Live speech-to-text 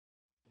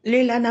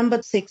Leela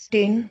number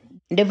 16,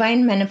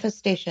 Divine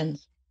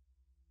Manifestations.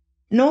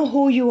 Know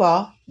who you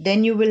are,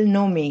 then you will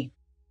know me.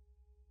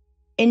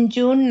 In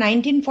June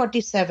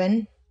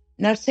 1947,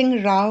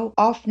 Narsingarao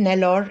of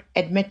Nellore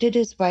admitted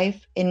his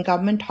wife in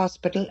government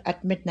hospital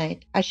at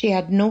midnight as she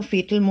had no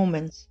fetal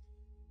movements.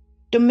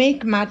 To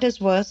make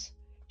matters worse,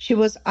 she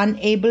was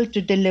unable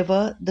to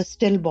deliver the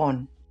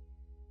stillborn.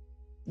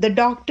 The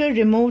doctor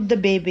removed the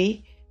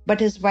baby, but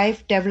his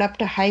wife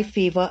developed a high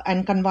fever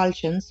and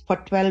convulsions for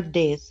 12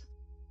 days.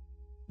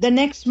 The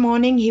next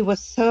morning he was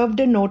served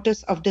a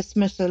notice of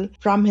dismissal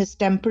from his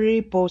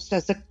temporary post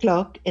as a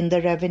clerk in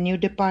the Revenue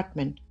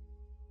Department.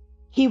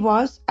 He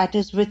was at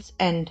his wits'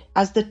 end,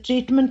 as the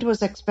treatment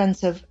was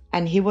expensive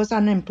and he was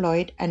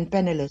unemployed and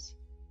penniless.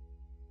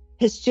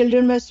 His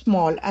children were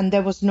small and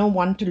there was no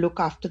one to look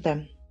after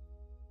them.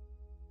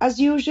 As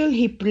usual,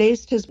 he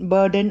placed his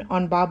burden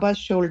on Baba's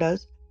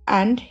shoulders,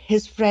 and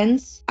his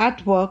friends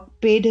at work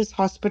paid his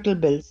hospital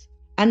bills,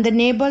 and the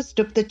neighbours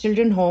took the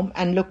children home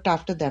and looked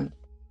after them.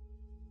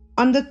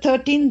 On the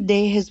 13th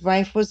day his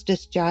wife was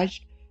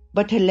discharged,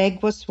 but her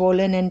leg was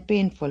swollen and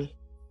painful.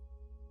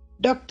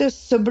 Dr.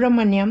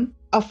 Subramaniam,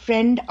 a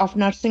friend of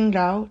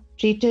Narsingarao,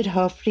 treated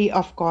her free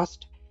of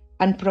cost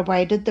and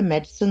provided the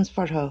medicines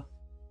for her.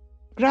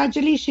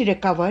 Gradually she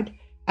recovered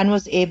and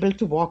was able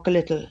to walk a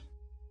little.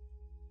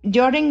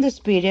 During this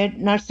period,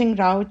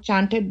 Narsingarao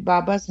chanted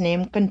Baba's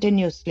name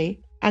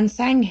continuously and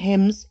sang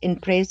hymns in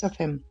praise of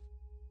him.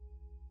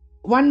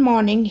 One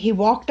morning he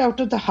walked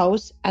out of the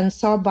house and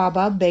saw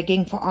Baba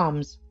begging for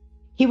alms.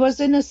 He was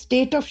in a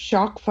state of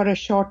shock for a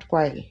short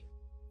while.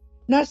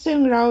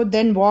 Narsingarao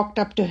then walked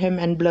up to him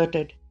and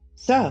blurted,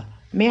 "Sir,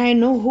 may I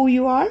know who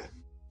you are?"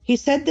 He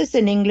said this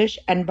in English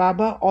and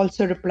Baba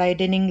also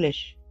replied in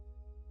English,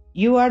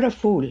 "You are a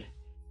fool.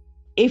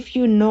 If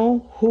you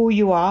know who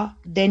you are,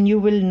 then you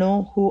will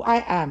know who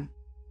I am."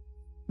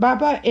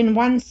 Baba in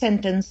one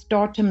sentence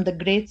taught him the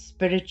great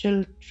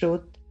spiritual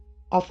truth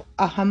of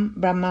Aham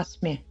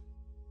Brahmasmi.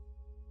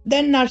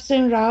 Then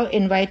Narsingarao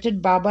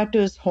invited Baba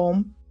to his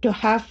home to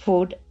have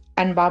food,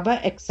 and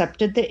Baba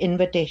accepted the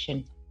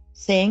invitation,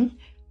 saying,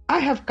 "I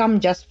have come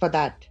just for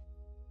that."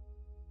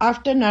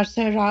 After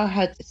Narsingarao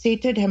had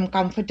seated him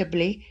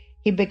comfortably,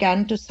 he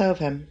began to serve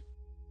him.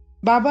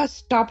 Baba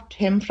stopped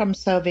him from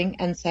serving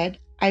and said,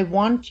 "I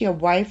want your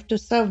wife to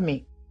serve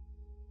me."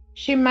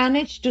 She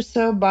managed to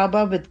serve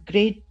Baba with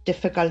great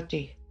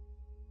difficulty.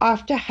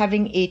 After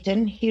having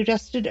eaten, he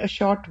rested a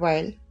short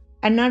while,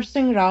 and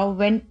Narsingarao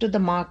went to the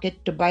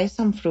market to buy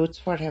some fruits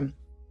for him.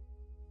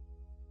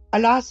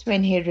 Alas,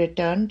 when he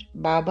returned,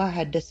 Baba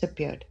had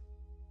disappeared,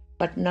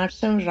 but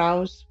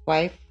Narsingarao's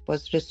wife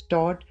was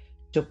restored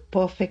to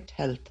perfect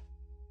health.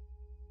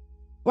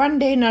 One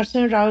day,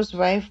 Narsingarao's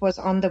wife was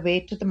on the way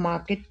to the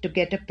market to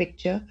get a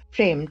picture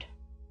framed.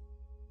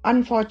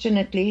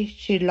 Unfortunately,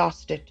 she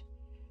lost it.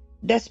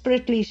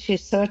 Desperately, she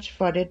searched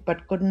for it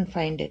but couldn't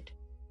find it.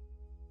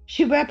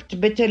 She wept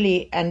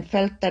bitterly and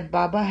felt that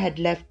Baba had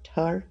left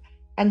her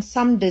and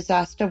some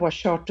disaster was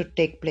sure to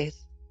take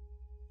place.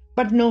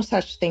 But no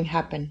such thing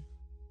happened.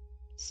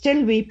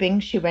 Still weeping,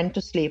 she went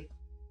to sleep.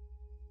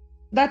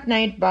 That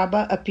night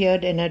Baba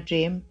appeared in her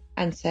dream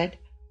and said,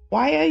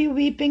 "Why are you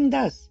weeping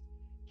thus?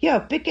 Here,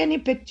 pick any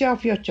picture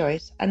of your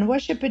choice and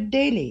worship it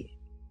daily."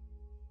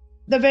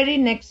 The very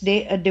next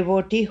day, a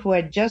devotee who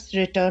had just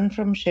returned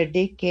from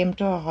Shirdi came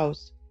to her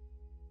house.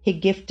 He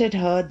gifted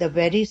her the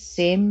very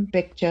same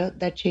picture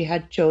that she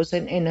had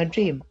chosen in her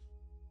dream.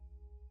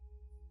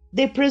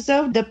 They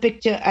preserved the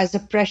picture as a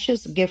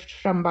precious gift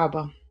from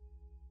Baba.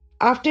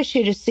 After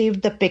she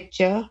received the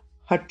picture,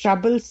 her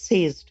troubles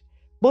ceased,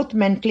 both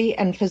mentally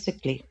and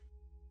physically.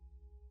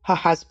 Her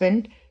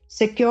husband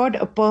secured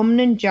a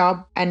permanent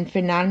job and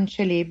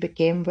financially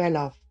became well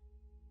off.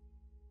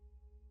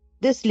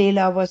 This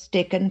Leela was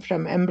taken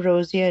from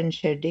Ambrosia in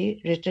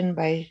Shirdi, written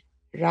by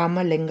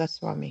Ramalinga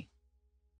Swami.